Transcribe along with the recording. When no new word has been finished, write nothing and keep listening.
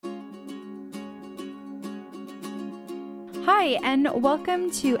Hi, and welcome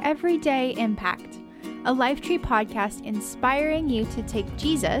to Everyday Impact, a Lifetree podcast inspiring you to take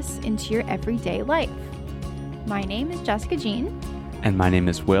Jesus into your everyday life. My name is Jessica Jean. And my name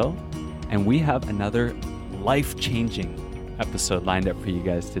is Will, and we have another life-changing episode lined up for you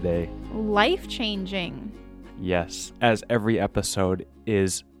guys today. Life-changing. Yes, as every episode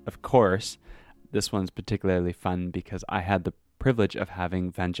is, of course. This one's particularly fun because I had the privilege of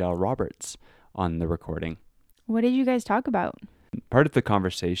having Vanjel Roberts on the recording. What did you guys talk about? Part of the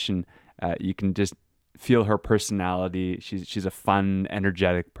conversation, you can just feel her personality. She's a fun,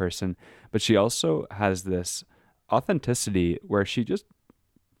 energetic person, but she also has this authenticity where she just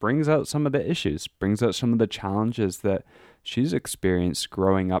brings out some of the issues, brings out some of the challenges that she's experienced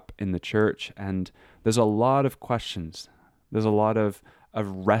growing up in the church. And there's a lot of questions. There's a lot of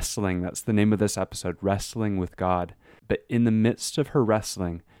wrestling. That's the name of this episode, Wrestling with God. But in the midst of her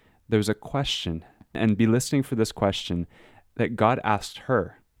wrestling, there's a question, and be listening for this question that God asked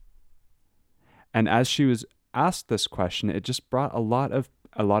her. And as she was asked this question, it just brought a lot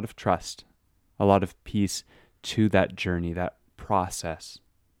of trust, a lot of peace to that journey, that process.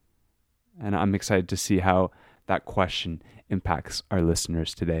 And I'm excited to see how that question impacts our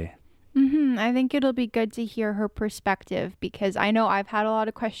listeners today. I think it'll be good to hear her perspective because I know I've had a lot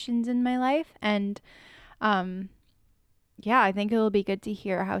of questions in my life, and I think it'll be good to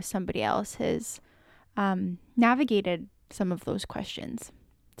hear how somebody else has navigated some of those questions.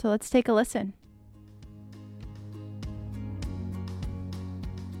 So let's take a listen.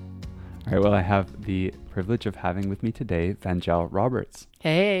 All right, well, I have the privilege of having with me today Vanjel Roberts.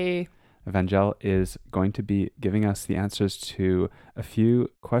 Hey. Vanjel is going to be giving us the answers to a few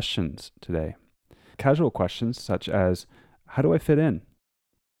questions today. Casual questions such as, how do I fit in?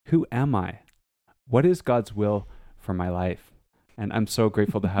 Who am I? What is God's will for my life? And I'm so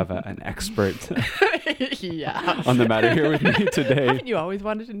grateful to have an expert on the matter here with me today. Haven't you always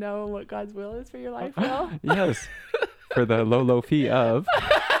wanted to know what God's will is for your life, Will? Yes, for the low fee of...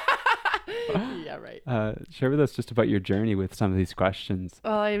 Yeah, right. Share with us just about your journey with some of these questions.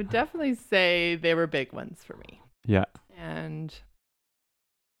 Well, I would definitely say they were big ones for me. Yeah. And,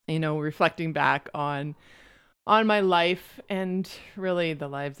 reflecting back on my life and really the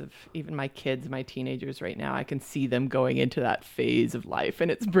lives of even my kids, my teenagers right now, I can see them going into that phase of life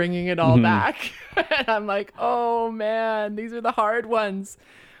and it's bringing it all back. And I'm like, oh man, these are the hard ones.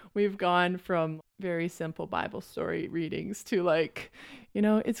 We've gone from very simple Bible story readings to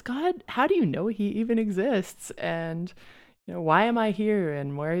it's God. How do you know he even exists? And, why am I here?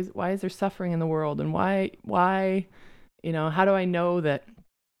 And why is there suffering in the world? And why, how do I know that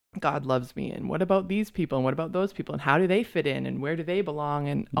God loves me? And what about these people? And what about those people? And how do they fit in? And where do they belong?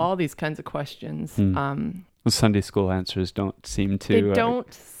 And all these kinds of questions. The Sunday school answers don't seem to... They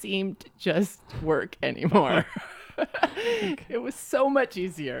don't seem to just work anymore. It was so much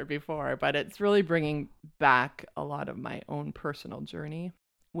easier before, but it's really bringing back a lot of my own personal journey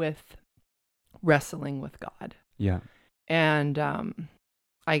with wrestling with God. Yeah. And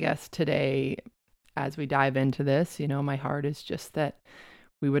I guess today, as we dive into this, my heart is just that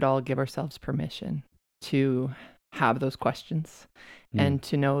we would all give ourselves permission to have those questions and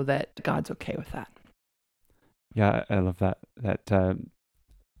to know that God's okay with that. Yeah, I love that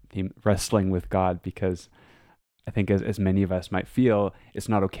theme, wrestling with God, because I think as many of us might feel, it's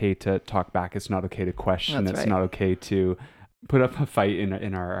not okay to talk back. It's not okay to question. That's it's right. not okay to put up a fight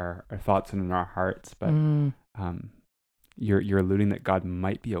in our thoughts and in our hearts. But you're alluding that God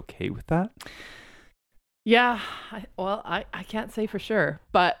might be okay with that? Yeah. I can't say for sure,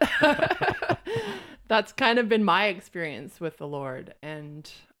 but that's kind of been my experience with the Lord.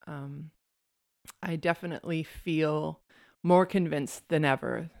 And I definitely feel more convinced than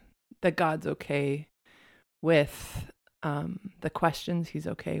ever that God's okay with the questions. He's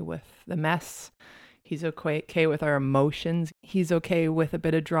okay with the mess. He's okay with our emotions. He's okay with a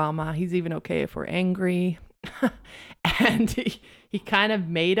bit of drama. He's even okay if we're angry. And he kind of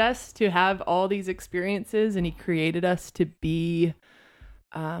made us to have all these experiences, and he created us to be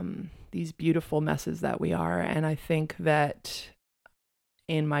these beautiful messes that we are. And I think that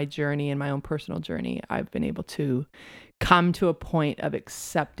in my journey, in my own personal journey, I've been able to come to a point of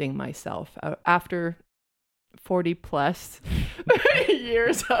accepting myself after 40 plus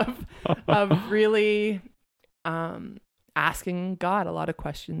years of really asking God a lot of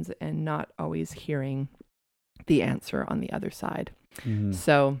questions and not always hearing the answer on the other side.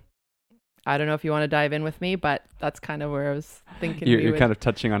 So I don't know if you want to dive in with me, but that's kind of where I was thinking. You're kind of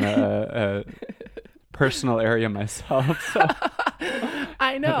touching on a personal area myself. So.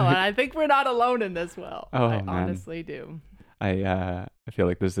 I know, and I think we're not alone in this. Well, Oh, I man. honestly do. I feel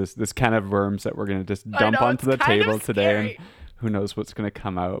like there's this can of worms that we're going to just dump onto the table today, and who knows what's going to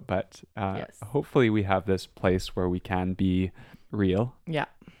come out. But hopefully we have this place where we can be real. Yeah.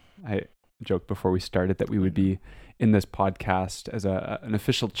 I joked before we started that we would be in this podcast as an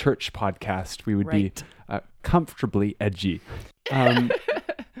official church podcast. We would be comfortably edgy.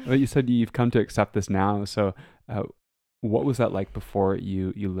 But you said you've come to accept this now. So what was that like before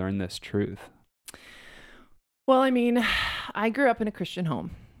you learned this truth? Well, I mean, I grew up in a Christian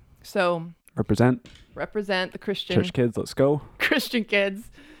home. So represent the Christian church kids. Let's go. Christian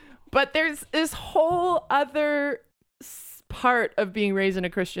kids. But there's this whole other part of being raised in a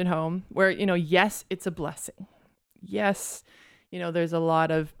Christian home where, yes, it's a blessing. Yes, there's a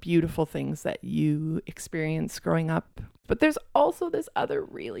lot of beautiful things that you experience growing up. But there's also this other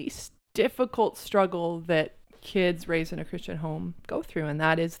really difficult struggle that kids raised in a Christian home go through, and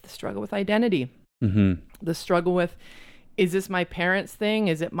that is the struggle with identity. Mm-hmm. The struggle with, is this my parents' thing?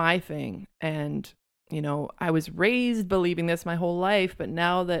 Is it my thing? And, I was raised believing this my whole life, but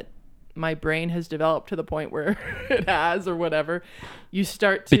now that my brain has developed to the point where it has or whatever, you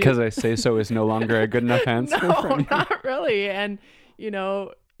start to... Because I say so is no longer a good enough answer. No, not really. And,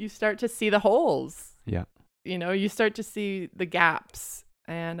 you start to see the holes. Yeah. You start to see the gaps.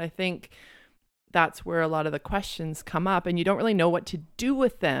 And I think that's where a lot of the questions come up, and you don't really know what to do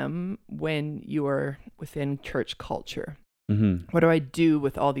with them when you are within church culture. Mm-hmm. What do I do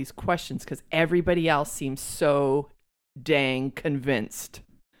with all these questions? Because everybody else seems so dang convinced,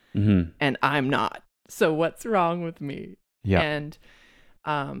 and I'm not. So what's wrong with me? Yeah. And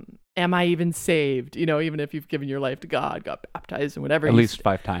am I even saved? Even if you've given your life to God, got baptized and whatever. At least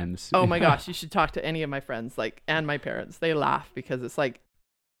 5 times. Oh my gosh, you should talk to any of my friends, and my parents. They laugh because it's like,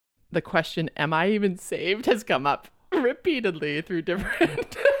 the question, am I even saved, has come up repeatedly through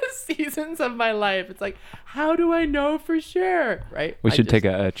different seasons of my life. It's like, how do I know for sure? Right? We should take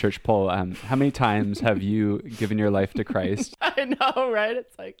a church poll. How many times have you given your life to Christ? I know, right?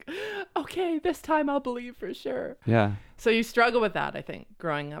 It's like, okay, this time I'll believe for sure. Yeah. So you struggle with that, I think,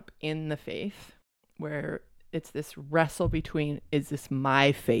 growing up in the faith, where it's this wrestle between, is this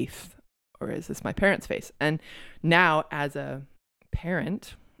my faith or is this my parents' faith? And now as a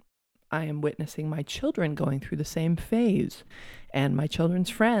parent, I am witnessing my children going through the same phase and my children's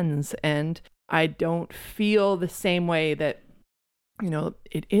friends. And I don't feel the same way that,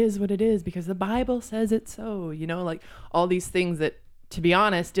 it is what it is because the Bible says it so, like all these things that, to be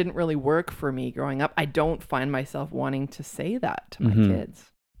honest, didn't really work for me growing up. I don't find myself wanting to say that to my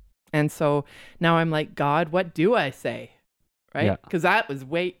kids. And so now I'm like, God, what do I say? Right? Because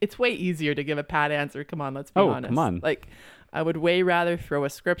it's way easier to give a pat answer. Come on, let's be honest. Come on. Like, I would way rather throw a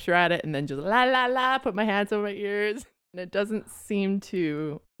scripture at it and then just la, la, la, put my hands over my ears. And it doesn't seem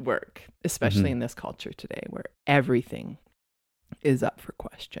to work, especially in this culture today where everything is up for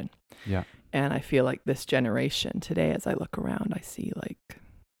question. Yeah. And I feel like this generation today, as I look around, I see like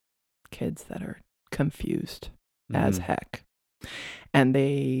kids that are confused as heck. And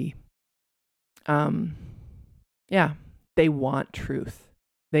they want truth.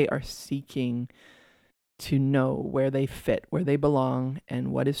 They are seeking to know where they fit, where they belong,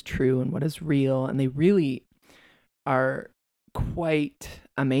 and what is true and what is real. And they really are quite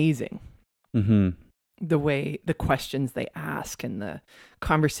amazing. The questions they ask and the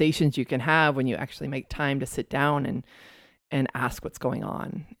conversations you can have when you actually make time to sit down and ask what's going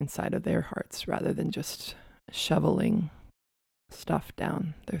on inside of their hearts rather than just shoveling stuff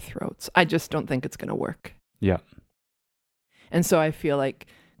down their throats. I just don't think it's going to work. Yeah. And so I feel like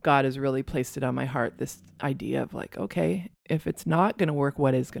God has really placed it on my heart, this idea of like, okay, if it's not going to work,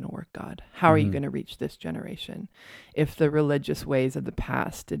 what is going to work, God? How are you going to reach this generation? If the religious ways of the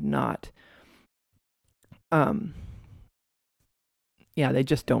past did not,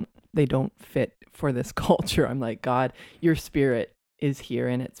 they don't fit for this culture. I'm like, God, your spirit is here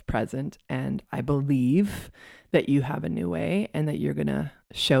and it's present. And I believe that you have a new way and that you're going to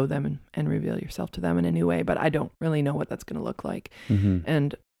show them and reveal yourself to them in a new way. But I don't really know what that's going to look like.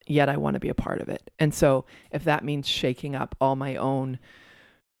 And yet I want to be a part of it. And so if that means shaking up all my own,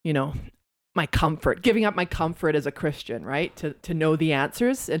 my comfort, giving up my comfort as a Christian, right? To know the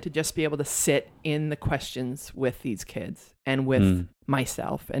answers and to just be able to sit in the questions with these kids and with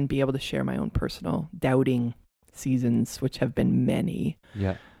myself and be able to share my own personal doubting seasons, which have been many.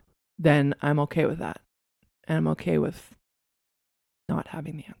 Yeah. Then I'm okay with that. And I'm okay with not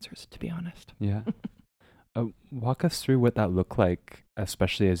having the answers, to be honest. Yeah. Walk us through what that looked like,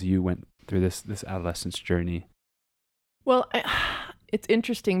 especially as you went through this adolescence journey. Well, it's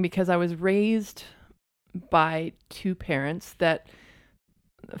interesting because I was raised by two parents that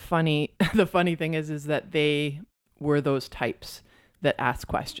the funny thing is that they were those types that ask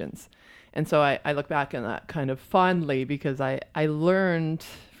questions. And so I look back on that kind of fondly, because I learned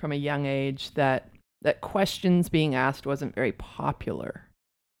from a young age that questions being asked wasn't very popular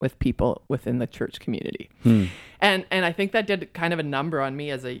with people within the church community. And I think that did kind of a number on me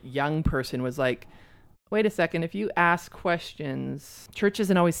as a young person, was like, wait a second, if you ask questions, church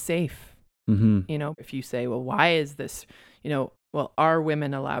isn't always safe. You know, if you say, well, why is this, you know, well, are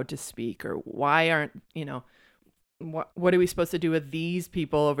women allowed to speak? Or why aren't, you know, what are we supposed to do with these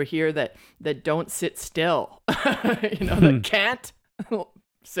people over here that don't sit still, you know, that can't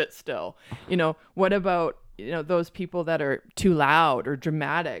sit still? You know, what about, you know, those people that are too loud or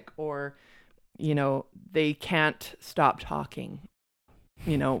dramatic, or, you know, they can't stop talking?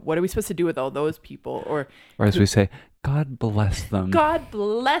 You know, what are we supposed to do with all those people? Or as we say, God bless them. God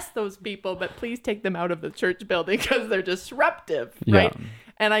bless those people, but please take them out of the church building because they're disruptive, right?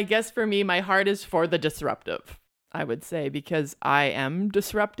 And I guess for me, my heart is for the disruptive, I would say, because I am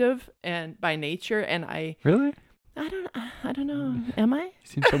disruptive and by nature, and Really? I don't know. Am I? You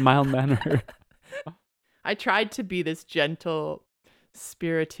seem so mild-mannered. I tried to be this gentle,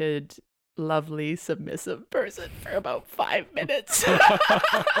 spirited, lovely, submissive person for about 5 minutes.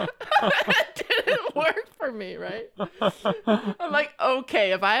 It didn't work for me, right? I'm like,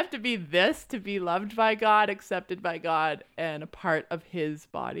 okay, if I have to be this to be loved by God, accepted by God, and a part of his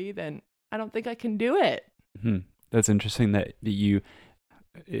body, then I don't think I can do it. That's interesting that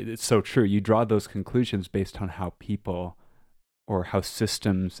it's so true. You draw those conclusions based on how people or how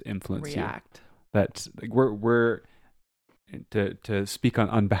systems influence React. You. That's like we're to speak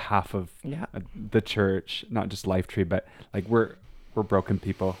on behalf of the church, not just Lifetree, but like we're broken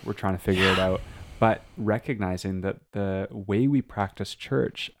people. We're trying to figure it out, but recognizing that the way we practice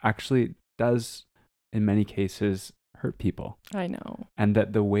church actually does, in many cases, hurt people. I know. And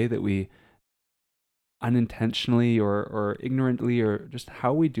that the way that we unintentionally or ignorantly, or just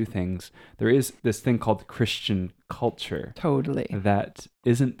how we do things, there is this thing called Christian culture. Totally. That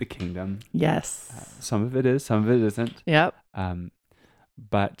isn't the kingdom. Yes. Some of it is, some of it isn't. Yep.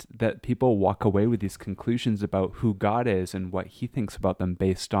 But that people walk away with these conclusions about who God is and what he thinks about them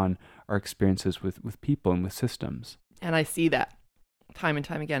based on our experiences with people and with systems. And I see that time and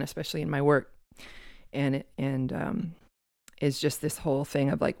time again, especially in my work. And is just this whole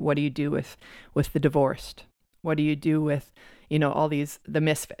thing of like, what do you do with the divorced? What do you do with, you know, all the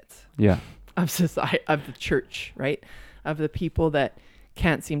misfits of society, of the church, right? Of the people that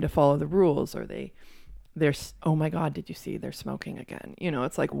can't seem to follow the rules, or they're, oh my God, did you see they're smoking again? You know,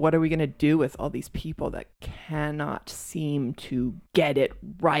 it's like, what are we going to do with all these people that cannot seem to get it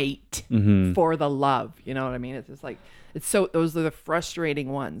right for the love? You know what I mean? It's just like, those are the frustrating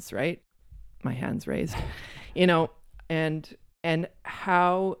ones, right? My hand's raised, you know, and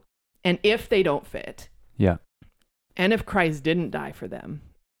how, and if they don't fit, and if Christ didn't die for them,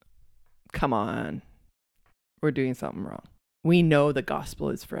 come on, we're doing something wrong. We know the gospel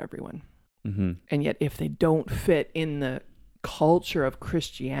is for everyone. And yet if they don't fit in the culture of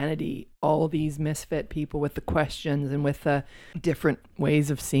Christianity, all these misfit people with the questions and with the different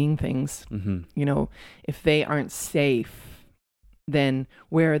ways of seeing things, you know, if they aren't safe, then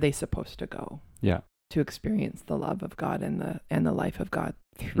where are they supposed to go? To experience the love of God and the life of God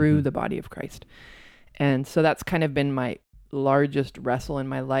through the body of Christ. And so that's kind of been my largest wrestle in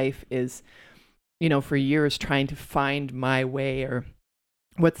my life, is, you know, for years trying to find my way, or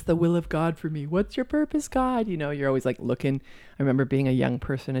what's the will of God for me? What's your purpose, God? You know, you're always like looking. I remember being a young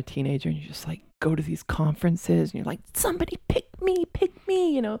person, a teenager, and you just like go to these conferences and you're like, somebody pick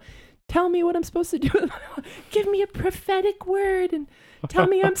me, you know, tell me what I'm supposed to do. Give me a prophetic word and tell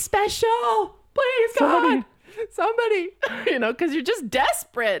me I'm special. Please, God, somebody, you know, because you're just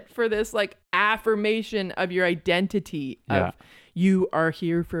desperate for this like affirmation of your identity, of you are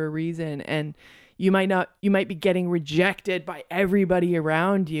here for a reason. And you might be getting rejected by everybody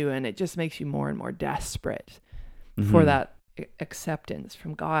around you. And it just makes you more and more desperate for that acceptance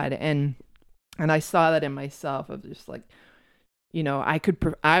from God. And I saw that in myself, of just like, you know,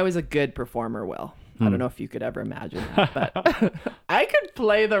 I was a good performer, Will. I don't know if you could ever imagine that, but I could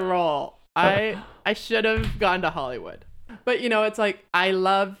play the role. I should have gone to Hollywood. But, you know, it's like, I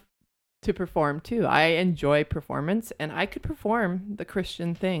love to perform too. I enjoy performance, and I could perform the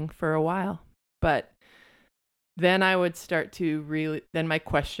Christian thing for a while. But then I would start to then my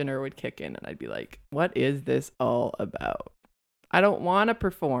questioner would kick in, and I'd be like, what is this all about? I don't want to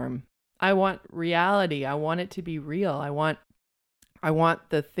perform. I want reality. I want it to be real. I want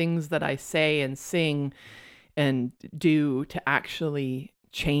the things that I say and sing and do to actually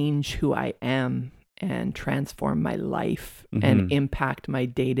change who I am and transform my life and impact my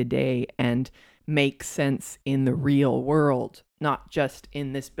day-to-day and make sense in the real world, not just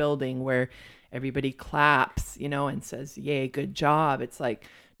in this building where everybody claps, and says, yay, good job. It's like,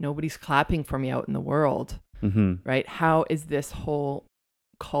 nobody's clapping for me out in the world, right? How is this whole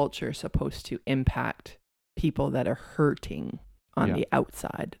culture supposed to impact people that are hurting on the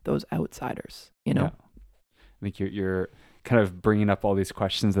outside, those outsiders, Yeah. I think you're kind of bringing up all these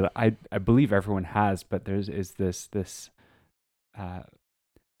questions that I believe everyone has, but is this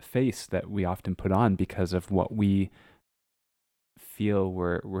face that we often put on because of what we feel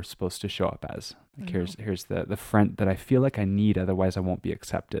we're supposed to show up as. Like here's the front that I feel like I need, otherwise I won't be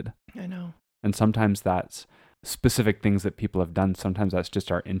accepted. I know. And sometimes that's specific things that people have done. Sometimes that's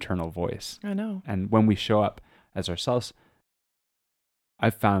just our internal voice. I know. And when we show up as ourselves,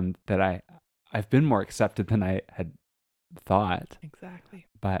 I've found that I've been more accepted than I had thought. Exactly.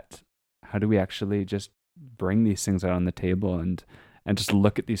 But how do we actually just bring these things out on the table and just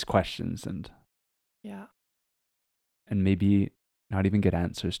look at these questions and maybe not even get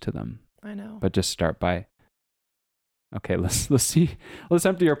answers to them. I know. But just start by, okay, let's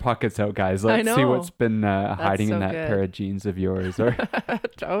empty your pockets out, guys. Let's see what's been hiding in that pair of jeans of yours. Or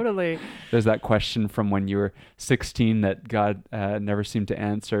totally. There's that question from when you were 16 that God never seemed to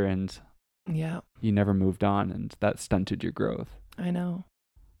answer, and you never moved on, and that stunted your growth. I know.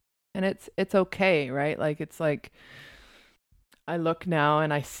 And it's okay, right? Like, it's like, I look now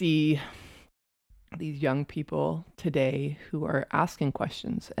and I see these young people today who are asking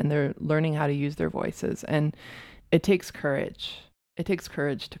questions and they're learning how to use their voices. And it takes courage. It takes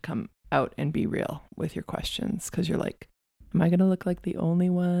courage to come out and be real with your questions, because you're like, am I going to look like the only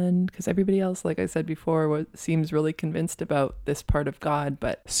one? Because everybody else, like I said before, seems really convinced about this part of God,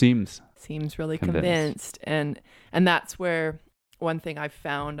 but seems really convinced. And that's where one thing I've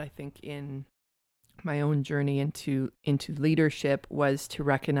found, I think, in my own journey into leadership was to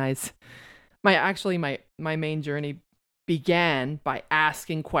recognize my main journey began by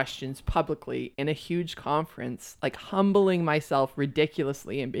asking questions publicly in a huge conference, like humbling myself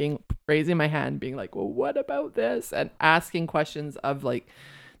ridiculously and raising my hand, being like, well, what about this? And asking questions of like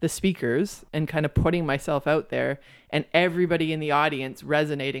the speakers and kind of putting myself out there, and everybody in the audience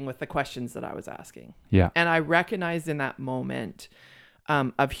resonating with the questions that I was asking. Yeah. And I recognized in that moment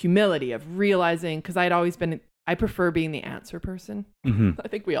of humility, of realizing, because I prefer being the answer person. Mm-hmm. I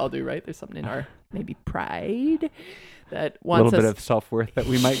think we all do, right? There's something in our maybe pride that a wants little bit of self-worth that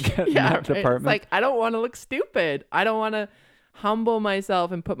we might get in that department. It's like, I don't want to look stupid. I don't want to humble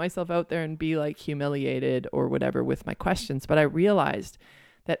myself and put myself out there and be like humiliated or whatever with my questions. But I realized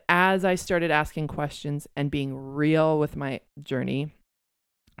that as I started asking questions and being real with my journey,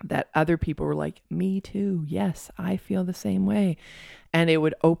 that other people were like, me too. Yes, I feel the same way. And it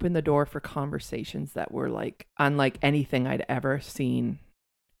would open the door for conversations that were like unlike anything I'd ever seen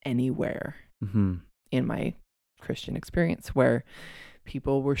anywhere in my Christian experience, where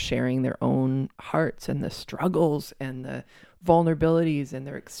people were sharing their own hearts and the struggles and the vulnerabilities and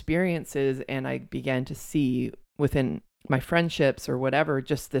their experiences. And I began to see within my friendships or whatever,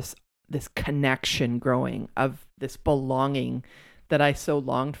 just this connection growing of this belonging that I so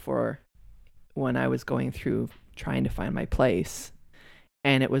longed for when I was going through trying to find my place.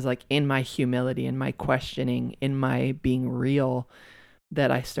 And it was like in my humility, in my questioning, in my being real,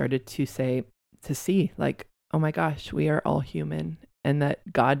 that I started to see like, oh my gosh, we are all human, and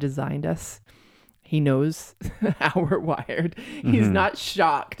that God designed us. He knows how we're wired. Mm-hmm. He's not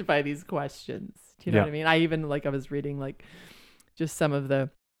shocked by these questions. Do you know what I mean? I was reading like just some of the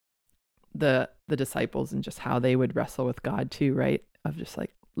disciples and just how they would wrestle with God too, right? Of just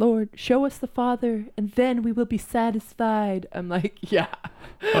like, Lord, show us the Father and then we will be satisfied. I'm like, yeah,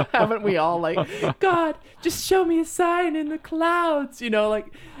 haven't we all like, God, just show me a sign in the clouds,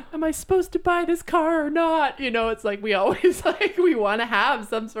 like, am I supposed to buy this car or not? It's like, we always like, we want to have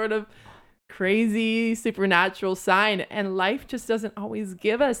some sort of crazy supernatural sign, and life just doesn't always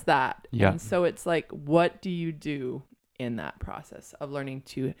give us that. Yeah. And so it's like, what do you do in that process of learning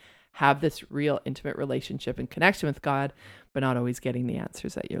to have this real intimate relationship and connection with God, but not always getting the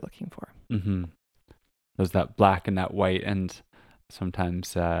answers that you're looking for? Mm-hmm. There's that black and that white, and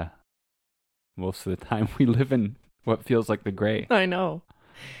sometimes, most of the time, we live in what feels like the gray. I know,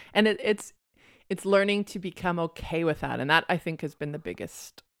 and it's learning to become okay with that, and that I think has been the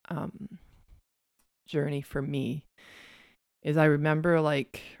biggest journey for me. Is I remember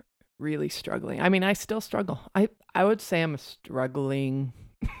like really struggling. I mean, I still struggle. I would say I'm a struggling.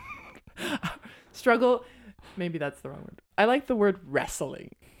 Struggle, maybe that's the wrong word. I like the word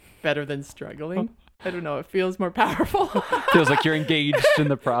wrestling better than struggling. I don't know, it feels more powerful. Feels like you're engaged in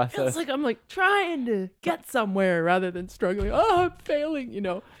the process. Feels like I'm like trying to get somewhere rather than struggling. Oh, I'm failing,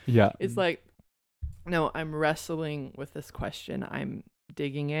 Yeah. It's like No, I'm wrestling with this question. I'm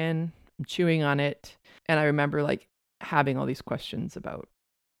digging in, I'm chewing on it. And I remember like having all these questions about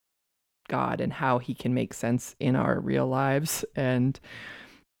God and how he can make sense in our real lives, and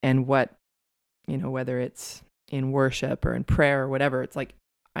what, whether it's in worship or in prayer or whatever, it's like,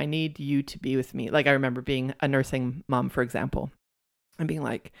 I need you to be with me. Like I remember being a nursing mom, for example, and being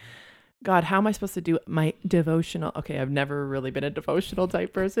like, God, how am I supposed to do my devotional? Okay, I've never really been a devotional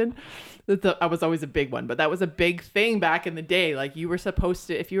type person. I was always a big one, but that was a big thing back in the day. Like you were supposed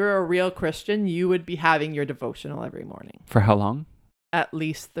to, if you were a real Christian, you would be having your devotional every morning. For how long? At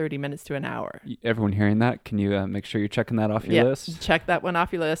least 30 minutes to an hour. Everyone hearing that, can you make sure you're checking that off your list? Check that one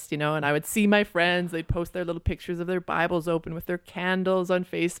off your list, and I would see my friends, they'd post their little pictures of their Bibles open with their candles on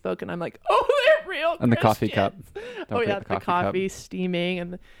Facebook, and I'm like, oh, they're real And Christians. the coffee cup. Don't forget the coffee steaming,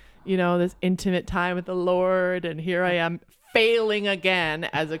 and this intimate time with the Lord. And here I am failing again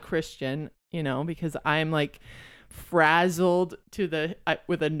as a Christian, because I'm like frazzled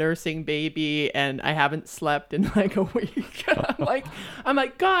with a nursing baby, and I haven't slept in like a week. I'm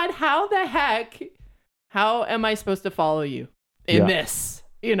like, God, how am I supposed to follow you in this,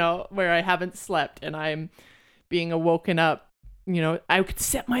 where I haven't slept and I'm being awoken up. I could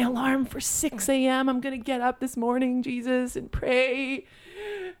set my alarm for 6 a.m. I'm going to get up this morning, Jesus, and pray.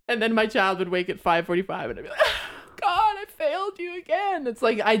 And then my child would wake at 5:45 and I'd be like, God, I failed you again. It's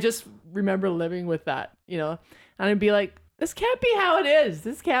like, I just remember living with that, and I'd be like, this can't be how it is.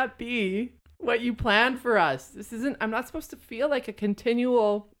 This can't be what you planned for us. I'm not supposed to feel like a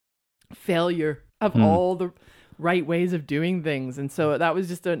continual failure of all the right ways of doing things. And so that was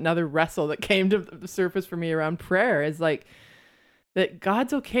just another wrestle that came to the surface for me around prayer, is like, that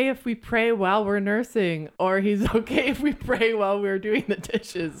God's okay if we pray while we're nursing, or he's okay if we pray while we're doing the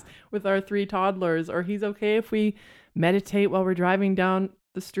dishes with our 3 toddlers, or he's okay if we meditate while we're driving down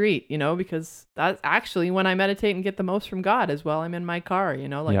the street, because that's actually when I meditate and get the most from God, as well. I'm in my car,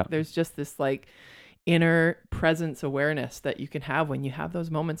 There's just this like inner presence awareness that you can have when you have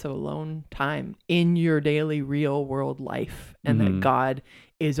those moments of alone time in your daily real world life, and that God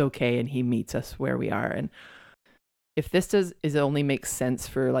is okay and he meets us where we are. And if this only makes sense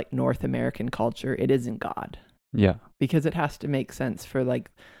for like North American culture, it isn't God. Yeah. Because it has to make sense for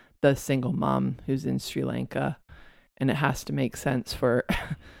like the single mom who's in Sri Lanka, and it has to make sense for,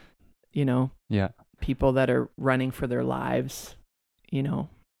 people that are running for their lives,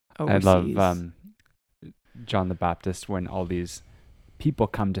 overseas. I love John the Baptist, when all these people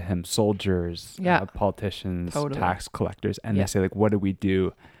come to him, soldiers, politicians, totally. Tax collectors, and they say like, what do we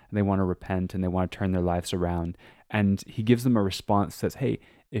do? And they want to repent and they want to turn their lives around. And he gives them a response that says, hey,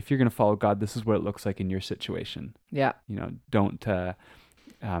 if you're going to follow God, this is what it looks like in your situation. Yeah. Don't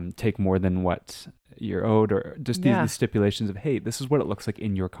take more than what you're owed, or just these stipulations of, hey, this is what it looks like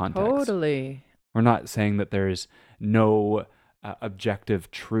in your context. Totally. We're not saying that there's no objective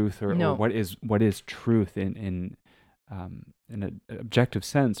truth or what is truth in an objective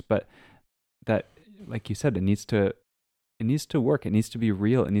sense, but that, like you said, it needs to work. It needs to be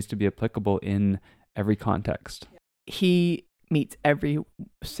real. It needs to be applicable in every context. He meets every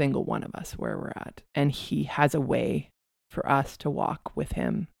single one of us where we're at, and he has a way for us to walk with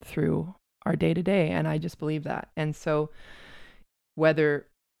him through our day to day. And I just believe that. And so whether,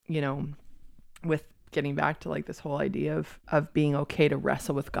 with getting back to like this whole idea of being okay to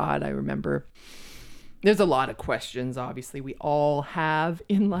wrestle with God, I remember there's a lot of questions, obviously, we all have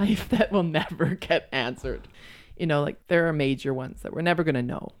in life that will never get answered. Like there are major ones that we're never going to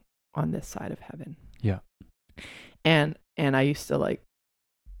know on this side of heaven. Yeah. And I used to like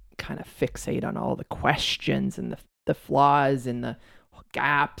kind of fixate on all the questions and the flaws and the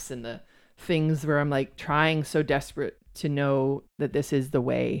gaps and the things where I'm like trying so desperate to know that this is the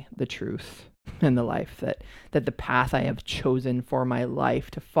way, the truth, and the life, that the path I have chosen for my life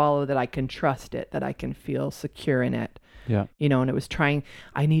to follow, that I can trust it, that I can feel secure in it. Yeah. And it was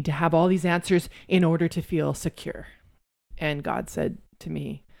I need to have all these answers in order to feel secure. And God said to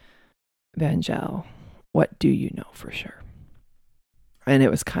me, Vanjel, what do you know for sure? And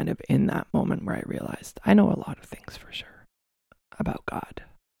it was kind of in that moment where I realized I know a lot of things for sure about God.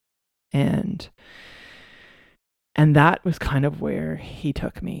 And that was kind of where he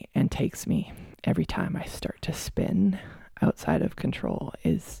took me and takes me every time I start to spin outside of control,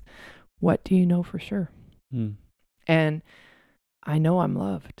 is what do you know for sure? And I know I'm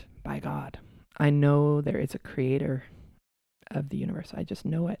loved by God. I know there is a creator of the universe. I just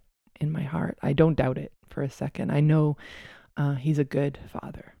know it in my heart. I don't doubt it for a second. I know he's a good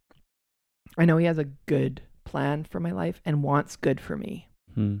father. I know he has a good plan for my life and wants good for me.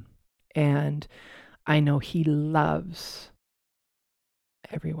 And I know he loves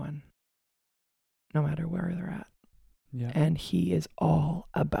everyone. no matter where they're at. Yeah. And he is all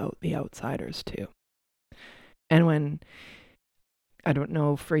about the outsiders too. And when, I don't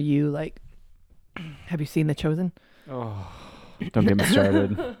know for you, like, have you seen The Chosen? Oh, don't get me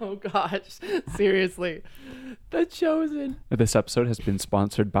started. Oh gosh, seriously. The Chosen. This episode has been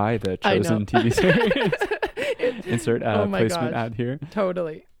sponsored by The I know. Chosen TV series. Insert Oh my placement gosh. ad here.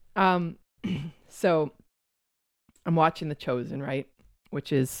 Totally. So I'm watching The Chosen, right?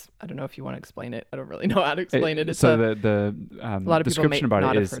 Which is, I don't know if you want to explain it. I don't really know how to explain it. It's so a the lot of people may description about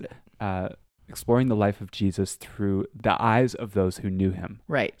not it have is heard it. exploring the life of Jesus through the eyes of those who knew him.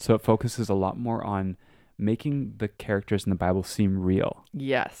 Right. So it focuses a lot more on making the characters in the Bible seem real.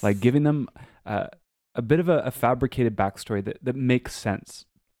 Yes. Like giving them a bit of a fabricated backstory that makes sense.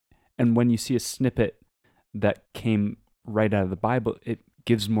 And when you see a snippet that came right out of the Bible, it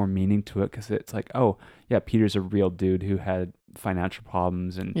gives more meaning to it, because it's like, oh yeah, Peter's a real dude who had financial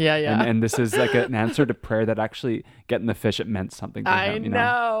problems, and and this is like an answer to prayer that actually getting the fish, it meant something to him. I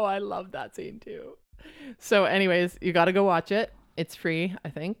know. I love that scene too. So anyways, you got to go watch it. It's free, I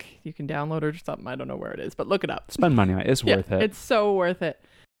think. You can download it or something. I don't know where it is, but look it up. Spend money on it. It's worth it. It's so worth it.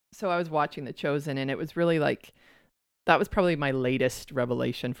 So I was watching The Chosen, and it was really like, that was probably my latest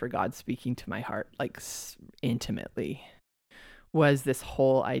revelation for God speaking to my heart, like intimately, was this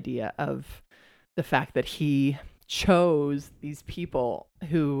whole idea of the fact that he chose these people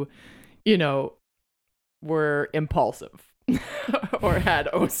who, you know, were impulsive or had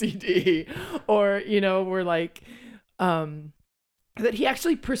OCD, or, you know, were like, that he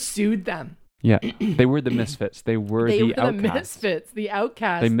actually pursued them. Yeah, they were the misfits. They were the outcasts. Misfits, the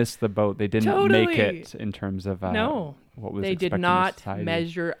outcasts. They missed the boat. They didn't make it in terms of no. What was they expected did in not society.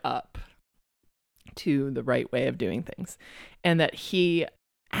 measure up to the right way of doing things, and that he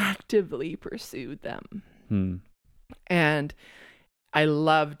actively pursued them. And I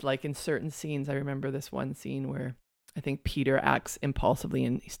loved, like, in certain scenes, I remember this one scene where I think Peter acts impulsively,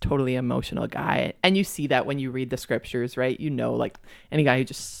 and he's totally emotional guy. And you see that when you read the scriptures, right? You know, like, any guy who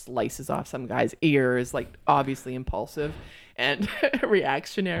just slices off some guy's ear is, like, obviously impulsive and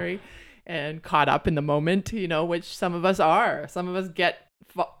reactionary and caught up in the moment, you know, which some of us are. Some of us get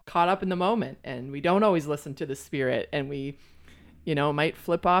caught up in the moment, and we don't always listen to the Spirit, and we, you know, might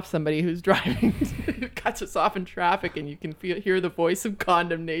flip off somebody who's driving, cuts us off in traffic, and you can hear the voice of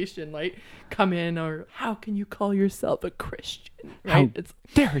condemnation, like, come in, or how can you call yourself a Christian? Right?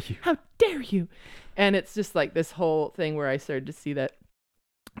 How dare you? And it's just like this whole thing where I started to see that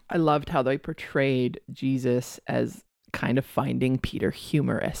I loved how they portrayed Jesus as kind of finding Peter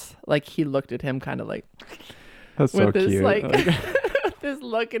humorous. Like, he looked at him kind of like, that's so with this cute. like this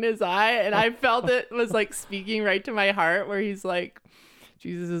look in his eye, and I felt it was like speaking right to my heart, where he's like,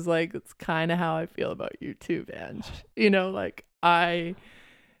 Jesus is like, it's kind of how I feel about you too, Vange. You know, like, I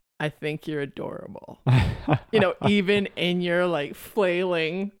think you're adorable. You know, even in your like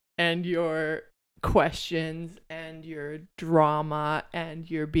flailing and your questions and your drama and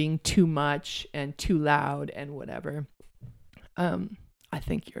your being too much and too loud and whatever. I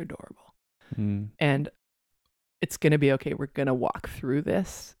think you're adorable. And it's going to be okay. We're going to walk through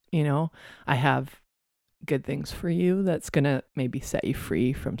this. You know, I have good things for you that's going to maybe set you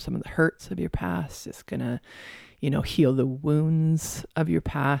free from some of the hurts of your past. It's going to, you know, heal the wounds of your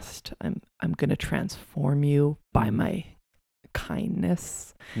past. I'm going to transform you by my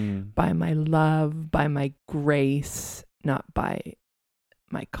kindness, by my love, by my grace, not by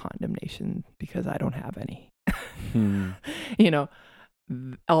my condemnation, because I don't have any. You know,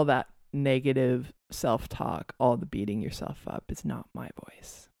 all that negative self-talk, all the beating yourself up is not my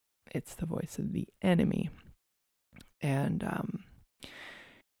voice. It's the voice of the enemy. And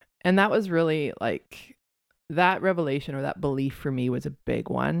that was really like, that revelation or that belief for me was a big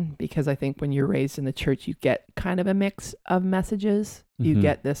one, because I think when you're raised in the church, you get kind of a mix of messages. You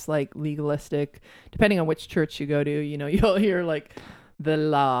get this like legalistic, depending on which church you go to, you know, you'll hear like the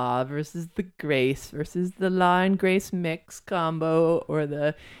law versus the grace versus the law and grace mix combo, or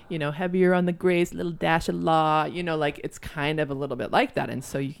the, you know, heavier on the grace, little dash of law, you know, like, it's kind of a little bit like that. And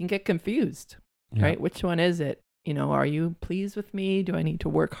so you can get confused, right? Which one is it? You know, are you pleased with me? Do I need to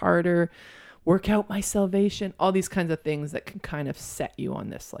work harder? Work out my salvation? All these kinds of things that can kind of set you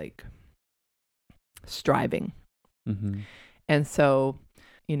on this like striving. And so,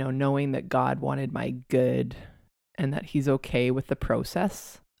 you know, knowing that God wanted my good, and that he's okay with the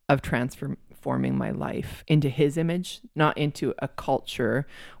process of transforming my life into his image, not into a culture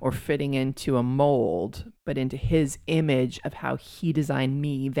or fitting into a mold, but into his image of how he designed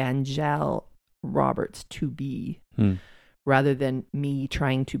me, Vangel Roberts, to be, rather than me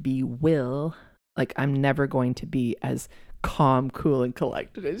trying to be Will. Like, I'm never going to be as calm, cool, and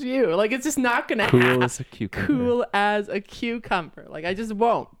collected as you. Like, it's just not gonna Cool as a cucumber. cool as a cucumber. Like, I just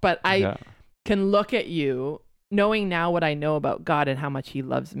won't. But I can look at you, knowing now what I know about God and how much he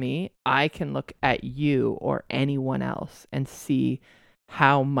loves me. I can look at you or anyone else and see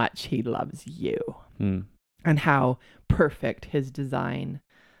how much he loves you and how perfect his design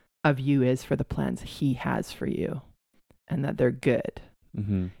of you is for the plans he has for you, and that they're good,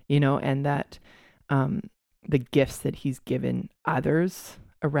 you know, and that the gifts that he's given others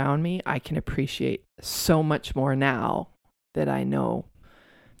around me, I can appreciate so much more now that I know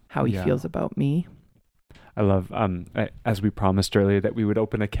how he feels about me. I love, as we promised earlier, that we would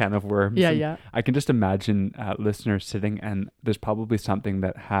open a can of worms. Yeah. I can just imagine listeners sitting, and there's probably something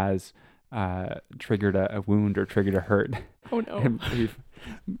that has triggered a wound or triggered a hurt. Oh no. And we've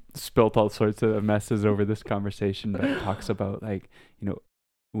spilt all sorts of messes over this conversation, but it talks about, like, you know,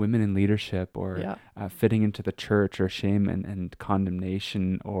 women in leadership, or fitting into the church, or shame and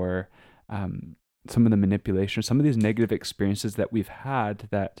condemnation, or some of the manipulation, some of these negative experiences that we've had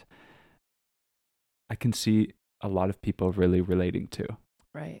that I can see a lot of people really relating to.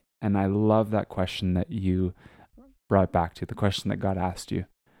 Right. And I love that question that you brought back to, the question that God asked you.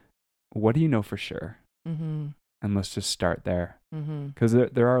 What do you know for sure? And let's just start there. Because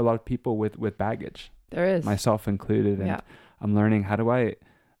there are a lot of people with baggage. There is. Myself included. And I'm learning, how do I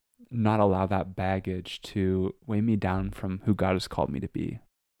not allow that baggage to weigh me down from who God has called me to be?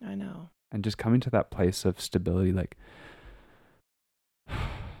 I know. And just coming to that place of stability, like,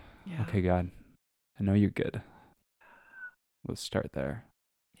 okay, God, I know you're good. Let's start there.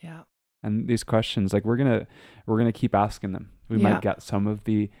 Yeah. And these questions, like, we're gonna keep asking them. We might get some of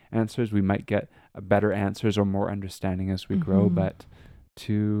the answers. We might get better answers or more understanding as we grow. But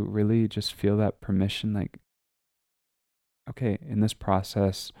to really just feel that permission, like, okay, in this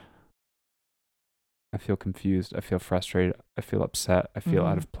process, I feel confused. I feel frustrated. I feel upset. I feel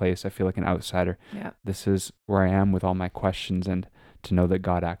out of place. I feel like an outsider. Yeah. This is where I am with all my questions, and to know that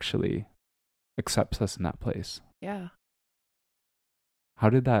God actually accepts us in that place. Yeah. How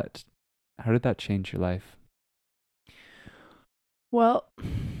did that change your life? Well,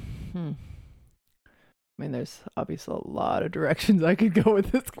 I mean, there's obviously a lot of directions I could go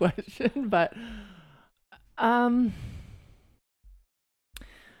with this question, but I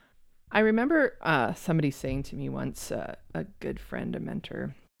remember somebody saying to me once, a good friend, a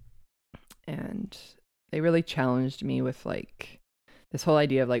mentor, and they really challenged me with, like, this whole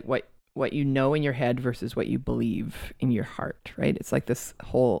idea of, like, what you know in your head versus what you believe in your heart, right? It's like this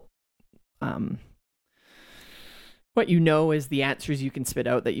whole, what you know is the answers you can spit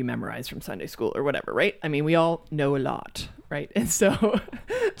out that you memorize from Sunday school or whatever, right? I mean, we all know a lot, right? And so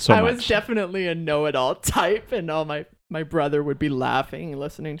I was definitely a know-it-all type, and all my brother would be laughing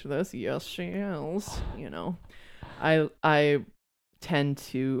listening to this. Yes, she is. You know, I tend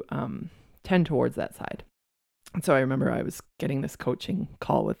to tend towards that side. And so I remember I was getting this coaching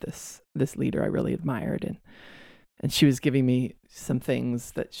call with this leader I really admired, and she was giving me some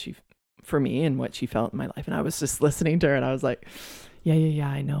things that for me and what she felt in my life. And I was just listening to her, and I was like, yeah,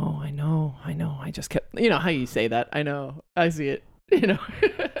 I know. I just kept, you know how you say that? I know, I see it, you know.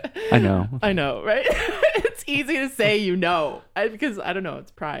 I know, right? It's easy to say, because I don't know,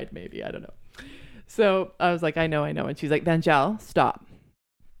 it's pride maybe, I don't know. So I was like, I know. And she's like, Vanjel, stop.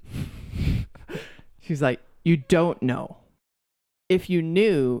 She's like, you don't know. If you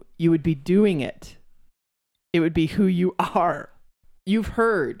knew, you would be doing it. It would be who you are. You've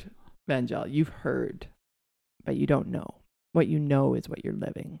heard, Vanjel, but you don't know. What you know is what you're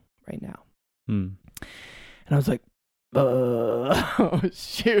living right now. And I was like, oh,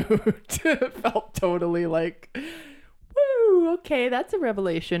 shoot. It felt totally like, woo, okay, that's a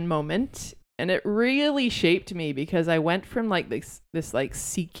revelation moment. And it really shaped me, because I went from like this like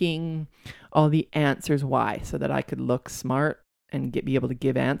seeking all the answers why, so that I could look smart and be able to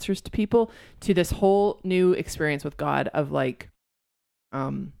give answers to people, to this whole new experience with God of like,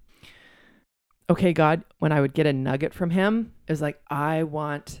 okay, God, when I would get a nugget from him, it was like, I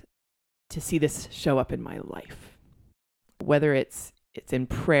want to see this show up in my life, whether it's in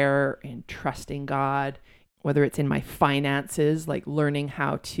prayer and trusting God, whether it's in my finances, like learning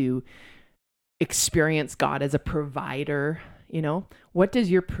how to experience God as a provider. You know, what does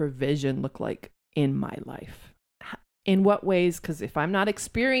your provision look like in my life? In what ways? Because if I'm not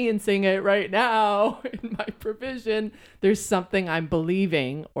experiencing it right now in my provision, there's something I'm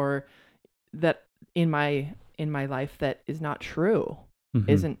believing, or that in my life that is not true,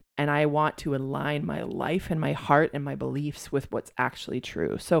 isn't and I want to align my life and my heart and my beliefs with what's actually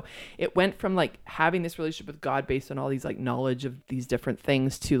true. So it went from like having this relationship with God based on all these like knowledge of these different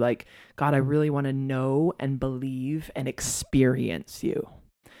things to like, God, I really want to know and believe and experience you.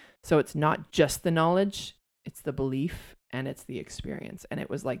 So it's not just the knowledge, it's the belief and it's the experience. And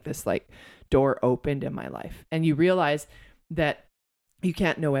it was like this like door opened in my life. And you realize that you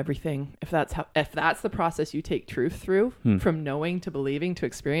can't know everything. If that's the process you take truth through, from knowing to believing to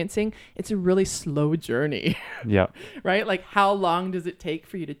experiencing, it's a really slow journey. Yeah. Right? Like how long does it take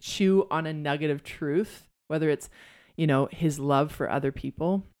for you to chew on a nugget of truth, whether it's, you know, his love for other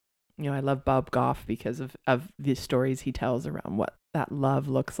people. You know, I love Bob Goff because of the stories he tells around what that love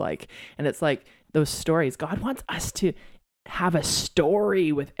looks like. And it's like those stories, God wants us to have a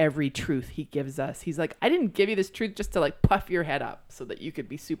story with every truth he gives us. He's like, I didn't give you this truth just to like puff your head up so that you could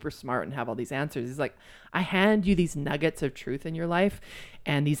be super smart and have all these answers. He's like, I hand you these nuggets of truth in your life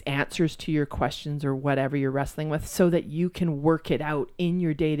and these answers to your questions or whatever you're wrestling with so that you can work it out in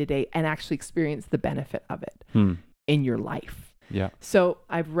your day-to-day and actually experience the benefit of it in your life. Yeah. So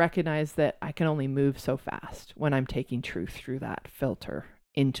I've recognized that I can only move so fast when I'm taking truth through that filter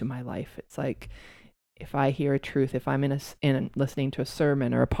into my life. It's like, if I hear a truth, if I'm in listening to a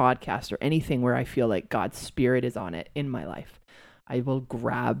sermon or a podcast or anything where I feel like God's Spirit is on it in my life, I will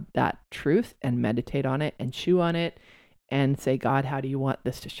grab that truth and meditate on it and chew on it and say, God, how do you want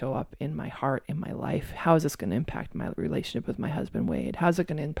this to show up in my heart, in my life? How is this going to impact my relationship with my husband, Wade? How's it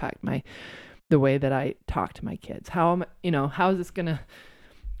going to impact the way that I talk to my kids? How is this going to,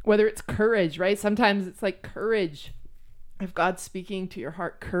 whether it's courage, right? Sometimes it's like courage. If God's speaking to your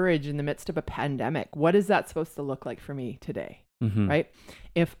heart, courage in the midst of a pandemic, what is that supposed to look like for me today? Right?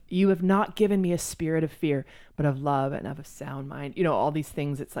 If you have not given me a spirit of fear, but of love and of a sound mind, you know, all these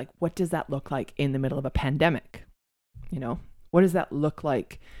things, it's like, what does that look like in the middle of a pandemic? You know, what does that look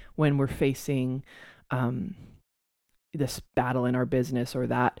like when we're facing this battle in our business or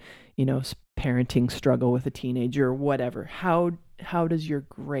that, you know, parenting struggle with a teenager or whatever? How does your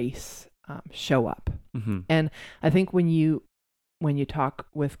grace show up? And I think when you talk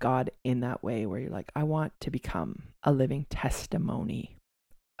with God in that way, where you're like, I want to become a living testimony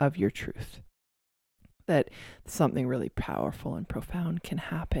of your truth, that something really powerful and profound can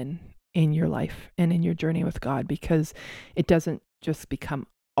happen in your life and in your journey with God, because it doesn't just become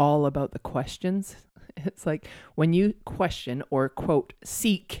all about the questions. It's like when you question or quote,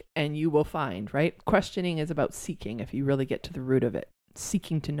 seek and you will find, right? Questioning is about seeking if you really get to the root of it.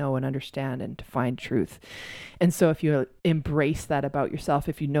 Seeking to know and understand and to find truth. And so if you embrace that about yourself,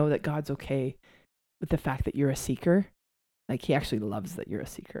 if you know that God's okay with the fact that you're a seeker, like he actually loves that you're a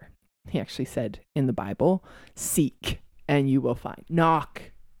seeker. He actually said in the Bible, seek and you will find. Knock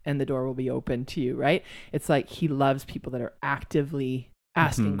and the door will be open to you, right? It's like he loves people that are actively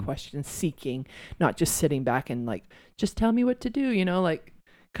asking questions, seeking, not just sitting back and like, just tell me what to do, you know, like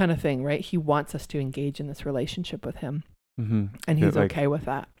kind of thing, right? He wants us to engage in this relationship with him. And he's like, okay with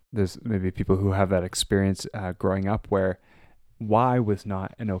that. There's maybe people who have that experience growing up where why was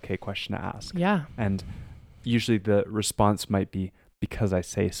not an okay question to ask. Yeah. And usually the response might be because I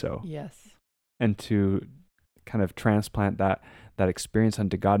say so. Yes. And to kind of transplant that experience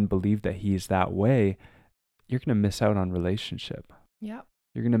onto God and believe that he's that way, you're going to miss out on relationship. Yeah.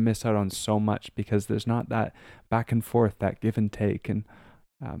 You're going to miss out on so much because there's not that back and forth, that give and take. And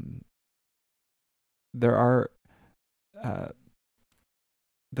there are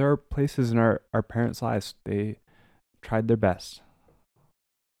places in our parents' lives, they tried their best.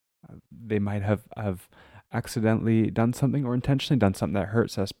 They might have accidentally done something or intentionally done something that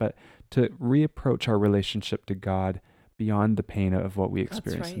hurts us, but to reapproach our relationship to God beyond the pain of what we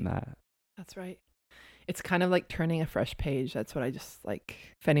experience in that. That's right. It's kind of like turning a fresh page. That's what I just like.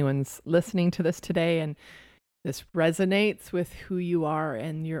 If anyone's listening to this today and this resonates with who you are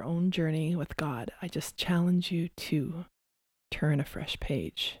and your own journey with God, I just challenge you to turn a fresh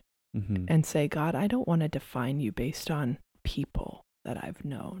page and say, God, I don't want to define you based on people that I've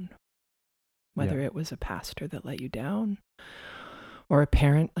known, whether it was a pastor that let you down or a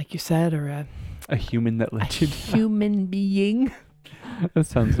parent, like you said, or a human that let you down. Human being. That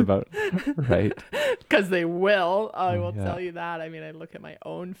sounds about right. Because they will. I will tell you that. I mean, I look at my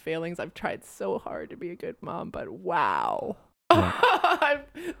own failings. I've tried so hard to be a good mom, but wow. Yeah.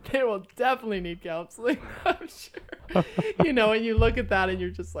 They will definitely need counseling, I'm sure. You know, and you look at that and you're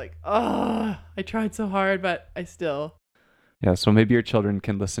just like, oh, I tried so hard, but I still. Yeah, so maybe your children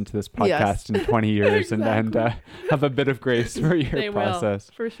can listen to this podcast in 20 years and have a bit of grace for your process.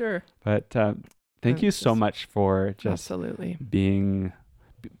 Will, for sure. But thank you so much for just absolutely being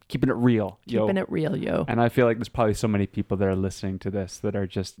keeping it real. Keeping it real, yo. And I feel like there's probably so many people that are listening to this that are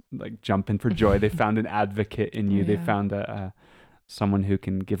just like jumping for joy. They found an advocate in you. Yeah. They found someone who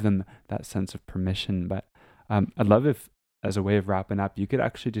can give them that sense of permission. But I'd love if, as a way of wrapping up, you could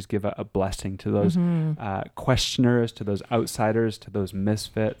actually just give a blessing to those questioners, to those outsiders, to those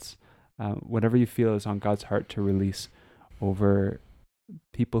misfits, whatever you feel is on God's heart to release over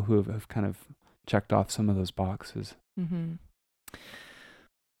people who have kind of checked off some of those boxes. Mm-hmm.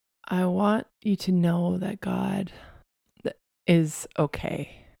 I want you to know that God is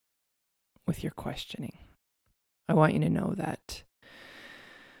okay with your questioning. I want you to know that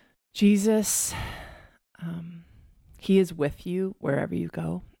Jesus, he is with you wherever you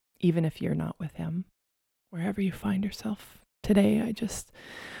go, even if you're not with him. Wherever you find yourself today, I just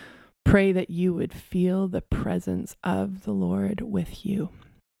pray that you would feel the presence of the Lord with you,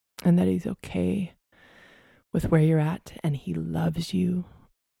 and that he's okay with where you're at, and he loves you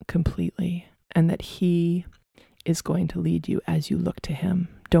completely, and that he is going to lead you as you look to him.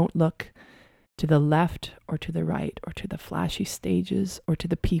 Don't look to the left or to the right or to the flashy stages or to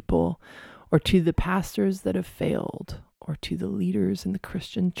the people or to the pastors that have failed or to the leaders in the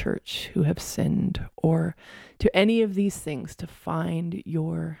Christian church who have sinned or to any of these things to find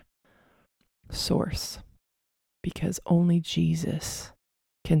your source, because only Jesus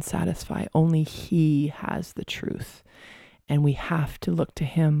can satisfy. Only he has the truth. And we have to look to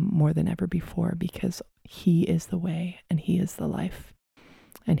him more than ever before, because he is the way and he is the life,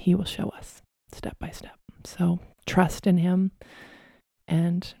 and he will show us step by step. So trust in him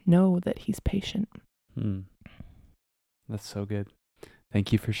and know that he's patient. That's so good.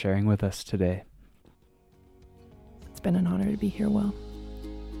 Thank you for sharing with us today. It's been an honor to be here, Will.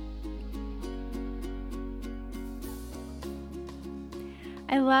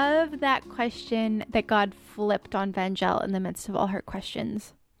 I love that question that God flipped on Vangel in the midst of all her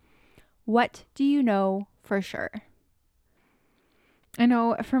questions. What do you know for sure? I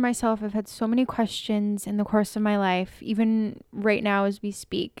know for myself, I've had so many questions in the course of my life, even right now as we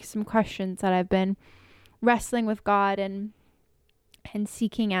speak, some questions that I've been wrestling with God and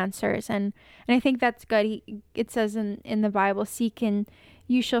seeking answers. And I think that's good. It says in the Bible, seek and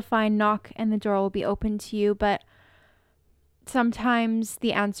you shall find, knock and the door will be open to you. But sometimes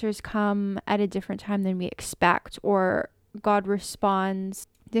the answers come at a different time than we expect, or God responds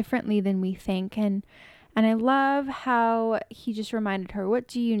differently than we think. And I love how he just reminded her, what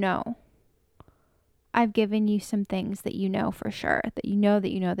do you know? I've given you some things that you know for sure, that you know,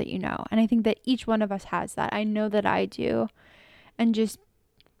 that you know, that you know. And I think that each one of us has that. I know that I do. And just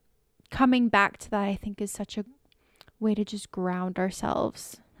coming back to that, I think, is such a way to just ground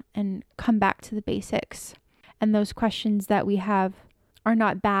ourselves and come back to the basics. And those questions that we have are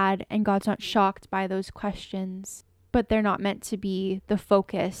not bad, and God's not shocked by those questions, but they're not meant to be the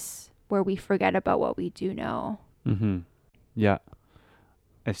focus where we forget about what we do know. Mm-hmm. Yeah.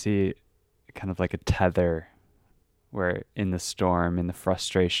 I see kind of like a tether where in the storm, in the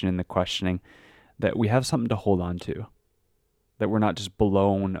frustration, in the questioning, that we have something to hold on to, that we're not just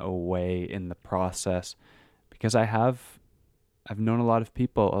blown away in the process. Because I've known a lot of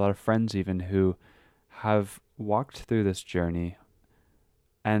people, a lot of friends even, who have walked through this journey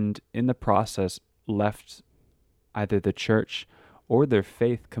and in the process left either the church or their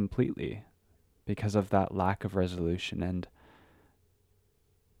faith completely because of that lack of resolution.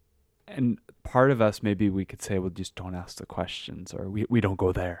 And part of us, maybe we could say, well, just don't ask the questions, or we don't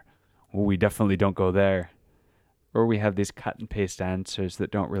go there. Well, we definitely don't go there. Or we have these cut and paste answers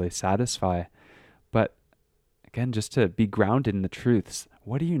that don't really satisfy. But again, just to be grounded in the truths.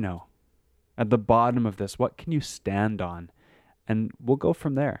 What do you know? At the bottom of this, what can you stand on? And we'll go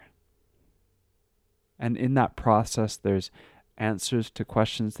from there. And in that process, there's answers to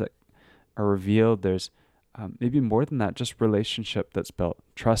questions that are revealed. There's maybe more than that, just relationship that's built,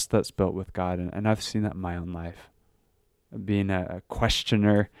 trust that's built with God. And I've seen that in my own life. Being a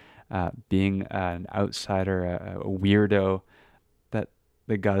questioner, being an outsider, a weirdo, that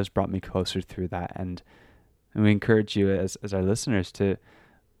God has brought me closer through that. And we encourage you as our listeners to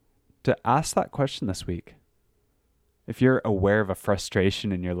ask that question this week. If you're aware of a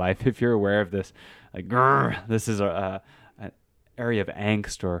frustration in your life, if you're aware of this, like, this is an area of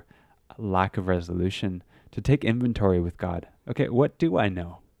angst or a lack of resolution, to take inventory with God. Okay, what do I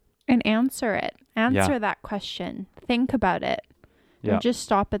know? And answer it. Answer that question. Think about it. Yeah. Don't just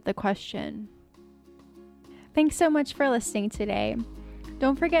stop at the question. Thanks so much for listening today.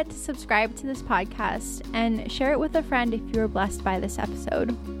 Don't forget to subscribe to this podcast and share it with a friend if you were blessed by this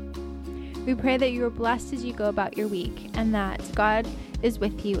episode. We pray that you are blessed as you go about your week, and that God is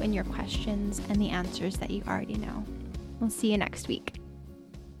with you in your questions and the answers that you already know. We'll see you next week.